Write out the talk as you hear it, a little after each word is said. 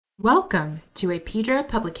Welcome to a PeDRA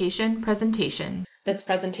publication presentation. This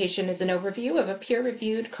presentation is an overview of a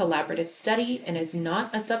peer-reviewed collaborative study and is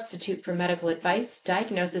not a substitute for medical advice,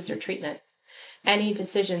 diagnosis, or treatment. Any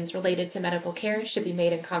decisions related to medical care should be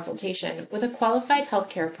made in consultation with a qualified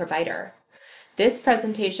healthcare provider. This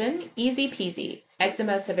presentation, Easy Peasy,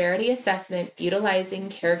 Eczema Severity Assessment Utilizing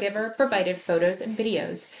Caregiver-Provided Photos and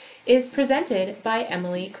Videos, is presented by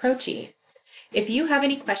Emily Croce. If you have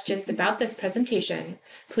any questions about this presentation,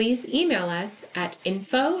 please email us at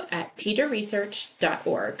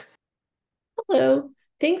info@pedraresearch.org. Hello,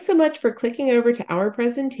 thanks so much for clicking over to our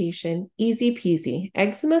presentation, Easy Peasy,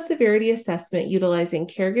 Eczema Severity Assessment Utilizing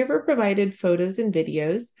Caregiver-Provided Photos and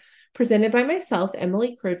Videos, presented by myself,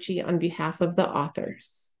 Emily Croce, on behalf of the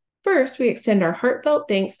authors. First, we extend our heartfelt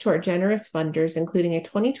thanks to our generous funders, including a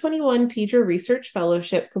 2021 PeDRA Research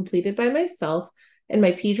Fellowship completed by myself and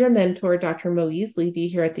my PeDRA mentor, Dr. Moise Levy,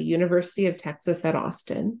 here at the University of Texas at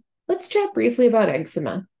Austin. Let's chat briefly about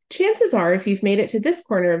eczema. Chances are, if you've made it to this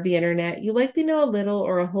corner of the internet, you likely know a little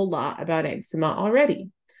or a whole lot about eczema already.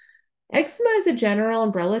 Eczema is a general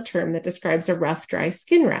umbrella term that describes a rough, dry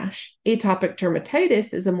skin rash. Atopic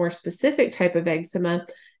dermatitis is a more specific type of eczema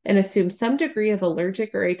and assumes some degree of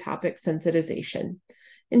allergic or atopic sensitization.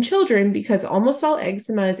 In children, because almost all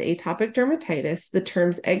eczema is atopic dermatitis, the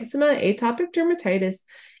terms eczema, atopic dermatitis,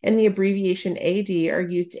 and the abbreviation AD are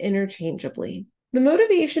used interchangeably. The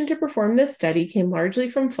motivation to perform this study came largely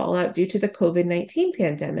from fallout due to the COVID-19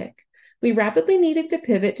 pandemic. We rapidly needed to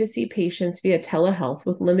pivot to see patients via telehealth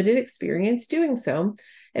with limited experience doing so,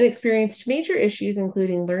 and experienced major issues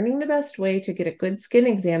including learning the best way to get a good skin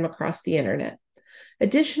exam across the internet.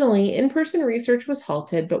 Additionally, in-person research was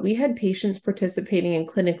halted, but we had patients participating in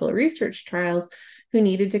clinical research trials who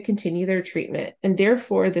needed to continue their treatment, and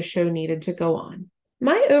therefore the show needed to go on.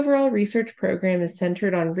 My overall research program is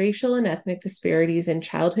centered on racial and ethnic disparities in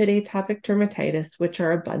childhood atopic dermatitis, which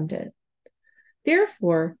are abundant.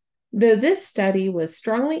 Therefore, though this study was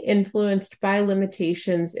strongly influenced by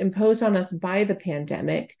limitations imposed on us by the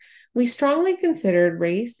pandemic, we strongly considered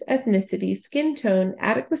race, ethnicity, skin tone,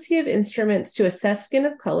 adequacy of instruments to assess skin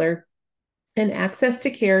of color, and access to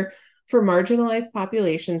care for marginalized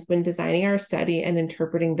populations when designing our study and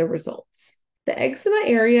interpreting the results. The Eczema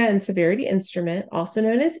Area and Severity Instrument, also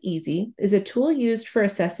known as p-EASI, is a tool used for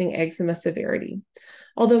assessing eczema severity.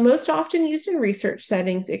 Although most often used in research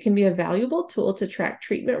settings, it can be a valuable tool to track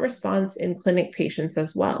treatment response in clinic patients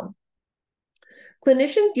as well.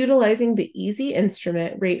 Clinicians utilizing the p-EASI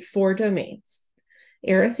instrument rate 4 domains: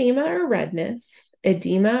 erythema or redness,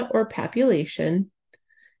 edema or papulation,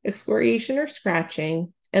 excoriation or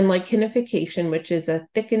scratching, and lichenification, which is a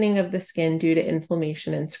thickening of the skin due to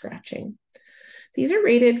inflammation and scratching. These are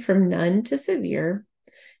rated from none to severe,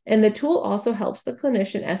 and the tool also helps the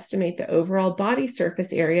clinician estimate the overall body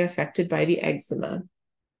surface area affected by the eczema.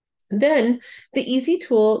 Then, the p-EASI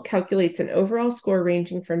tool calculates an overall score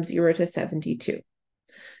ranging from 0 to 72.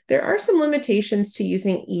 There are some limitations to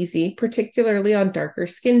using p-EASI, particularly on darker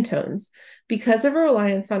skin tones, because of a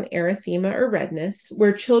reliance on erythema or redness,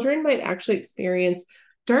 where children might actually experience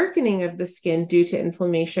darkening of the skin due to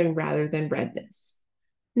inflammation rather than redness.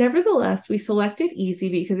 Nevertheless, we selected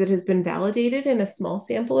p-EASI because it has been validated in a small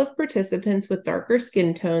sample of participants with darker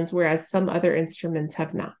skin tones, whereas some other instruments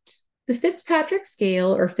have not. The Fitzpatrick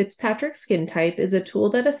scale, or Fitzpatrick skin type, is a tool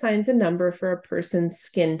that assigns a number for a person's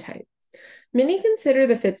skin type. Many consider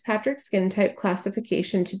the Fitzpatrick skin type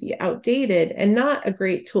classification to be outdated and not a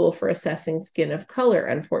great tool for assessing skin of color,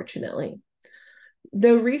 unfortunately.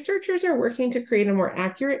 Though researchers are working to create a more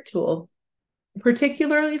accurate tool,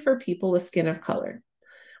 particularly for people with skin of color.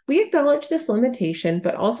 We acknowledge this limitation,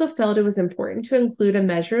 but also felt it was important to include a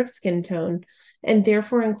measure of skin tone and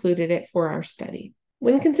therefore included it for our study.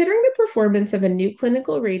 When considering the performance of a new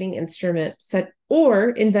clinical rating instrument or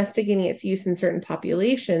investigating its use in certain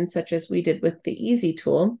populations, such as we did with the p-EASI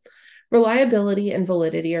tool, reliability and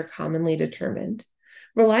validity are commonly determined.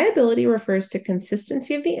 Reliability refers to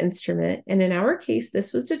consistency of the instrument, and in our case,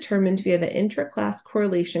 this was determined via the intra-class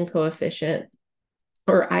correlation coefficient,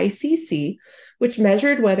 or ICC, which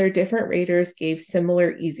measured whether different raters gave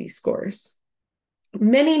similar p-EASI scores.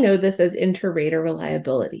 Many know this as inter-rater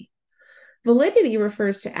reliability. Validity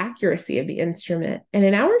refers to accuracy of the instrument, and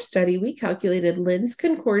in our study, we calculated Linz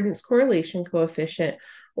concordance correlation coefficient,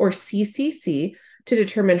 or CCC, to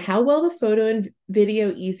determine how well the photo and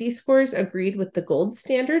video p-EASI scores agreed with the gold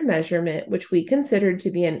standard measurement, which we considered to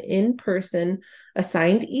be an in-person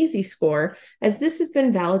assigned p-EASI score, as this has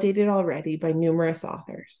been validated already by numerous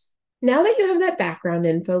authors. Now that you have that background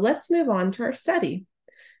info, let's move on to our study.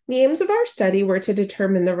 The aims of our study were to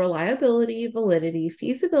determine the reliability, validity,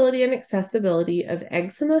 feasibility, and accessibility of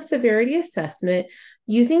eczema severity assessment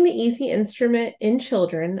using the PeDRA instrument in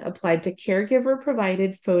children applied to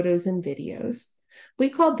caregiver-provided photos and videos. We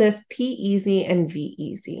called this p-EASI and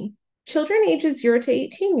v-EASI. Children ages 0 to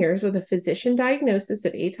 18 years with a physician diagnosis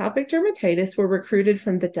of atopic dermatitis were recruited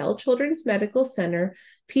from the Dell Children's Medical Center,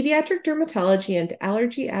 pediatric dermatology, and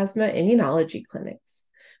allergy asthma immunology clinics.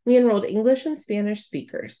 We enrolled English and Spanish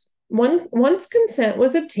speakers. Once consent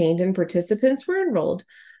was obtained and participants were enrolled,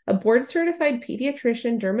 a board-certified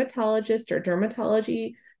pediatrician, dermatologist, or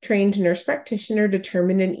dermatology-trained nurse practitioner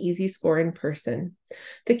determined an PeDRA score in person.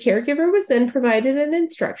 The caregiver was then provided an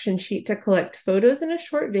instruction sheet to collect photos and a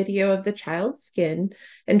short video of the child's skin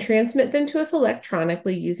and transmit them to us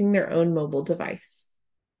electronically using their own mobile device.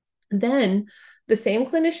 Then, the same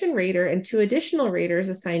clinician rater and 2 additional raters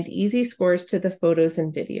assigned PeDRA scores to the photos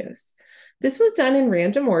and videos. This was done in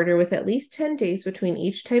random order with at least 10 days between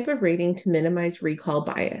each type of rating to minimize recall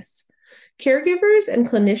bias. Caregivers and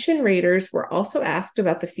clinician raters were also asked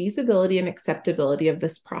about the feasibility and acceptability of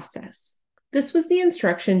this process. This was the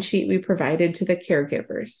instruction sheet we provided to the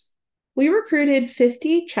caregivers. We recruited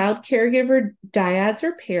 50 child caregiver dyads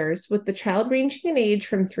or pairs with the child ranging in age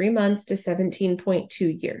from 3 months to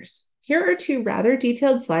 17.2 years. Here are 2 rather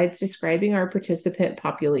detailed slides describing our participant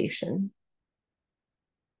population.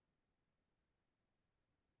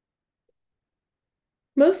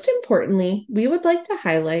 Most importantly, we would like to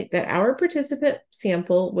highlight that our participant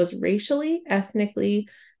sample was racially, ethnically,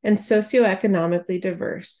 and socioeconomically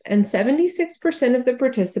diverse, and 76% of the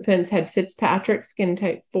participants had Fitzpatrick skin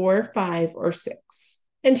type 4, 5, or 6.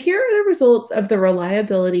 And here are the results of the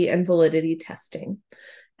reliability and validity testing.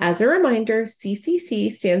 As a reminder,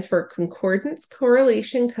 CCC stands for Concordance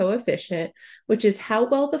Correlation Coefficient, which is how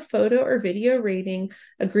well the photo or video rating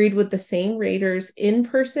agreed with the same rater's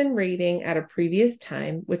in-person rating at a previous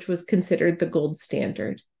time, which was considered the gold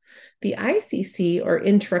standard. The ICC, or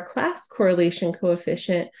Intra-Class Correlation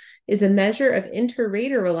Coefficient, is a measure of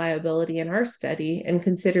inter-rater reliability in our study and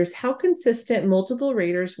considers how consistent multiple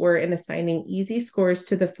raters were in assigning PeDRA scores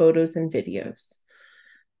to the photos and videos.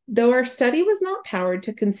 Though our study was not powered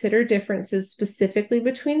to consider differences specifically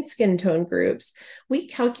between skin tone groups, we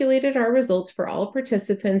calculated our results for all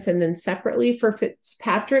participants and then separately for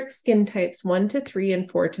Fitzpatrick skin types 1 to 3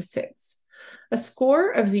 and 4 to 6. A score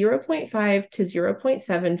of 0.5 to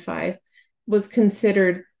 0.75 was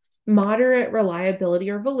considered moderate reliability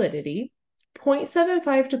or validity,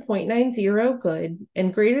 0.75 to 0.90 good,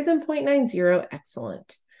 and greater than 0.90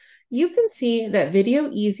 excellent. You can see that video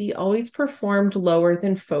PeDRA always performed lower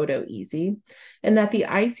than photo PeDRA, and that the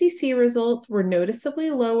ICC results were noticeably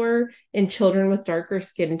lower in children with darker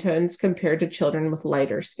skin tones compared to children with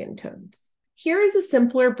lighter skin tones. Here is a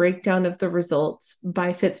simpler breakdown of the results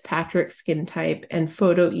by Fitzpatrick skin type and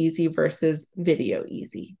photo PeDRA versus video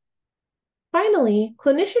PeDRA. Finally,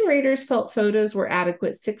 clinician raters felt photos were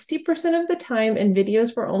adequate 60% of the time and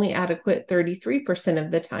videos were only adequate 33%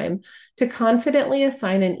 of the time to confidently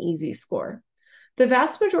assign an PeDRA score. The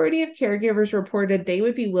vast majority of caregivers reported they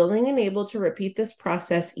would be willing and able to repeat this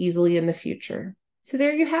process easily in the future. So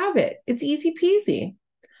there you have it. It's easy peasy.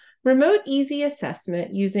 Remote PeDRA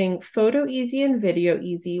assessment using photo PeDRA and video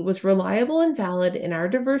PeDRA was reliable and valid in our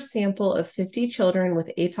diverse sample of 50 children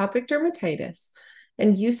with atopic dermatitis,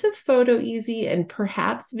 and use of photo PeDRA and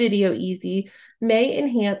perhaps video PeDRA may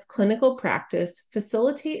enhance clinical practice,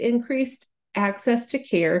 facilitate increased access to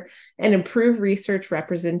care, and improve research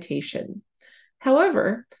representation.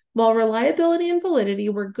 However, while reliability and validity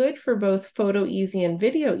were good for both photo PeDRA and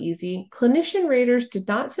video PeDRA, clinician raters did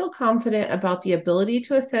not feel confident about the ability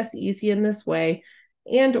to assess PeDRA in this way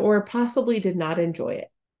and/or possibly did not enjoy it.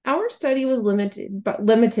 Our study was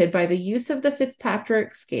limited by the use of the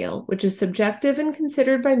Fitzpatrick scale, which is subjective and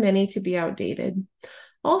considered by many to be outdated.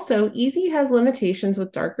 Also, PeDRA has limitations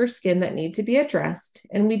with darker skin that need to be addressed,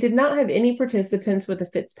 and we did not have any participants with a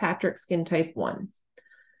Fitzpatrick skin type 1.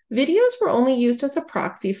 Videos were only used as a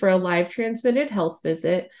proxy for a live transmitted health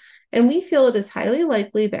visit, and we feel it is highly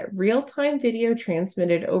likely that real-time video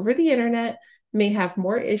transmitted over the internet may have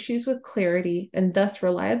more issues with clarity, and thus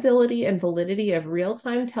reliability and validity of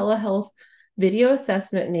real-time telehealth video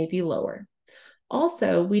assessment may be lower.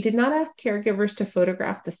 Also, we did not ask caregivers to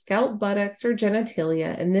photograph the scalp, buttocks, or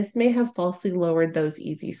genitalia, and this may have falsely lowered those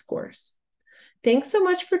PeDRA scores. Thanks so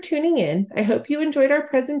much for tuning in. I hope you enjoyed our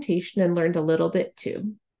presentation and learned a little bit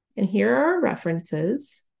too. And here are our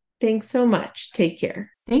references. Thanks so much. Take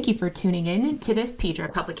care. Thank you for tuning in to this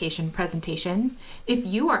PeDRA publication presentation. If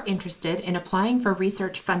you are interested in applying for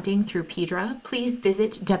research funding through PeDRA, please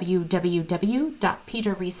visit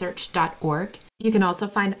www.pedraresearch.org You can also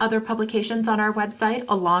find other publications on our website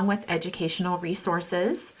along with educational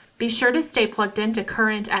resources. Be sure to stay plugged into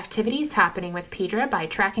current activities happening with PeDRA by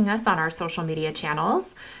tracking us on our social media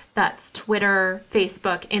channels. That's Twitter,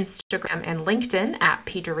 Facebook, Instagram, and LinkedIn at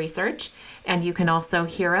PeDRA Research. And you can also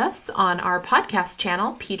hear us on our podcast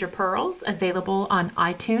channel, PeDRA Pearls, available on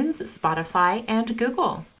iTunes, Spotify, and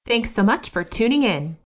Google. Thanks so much for tuning in.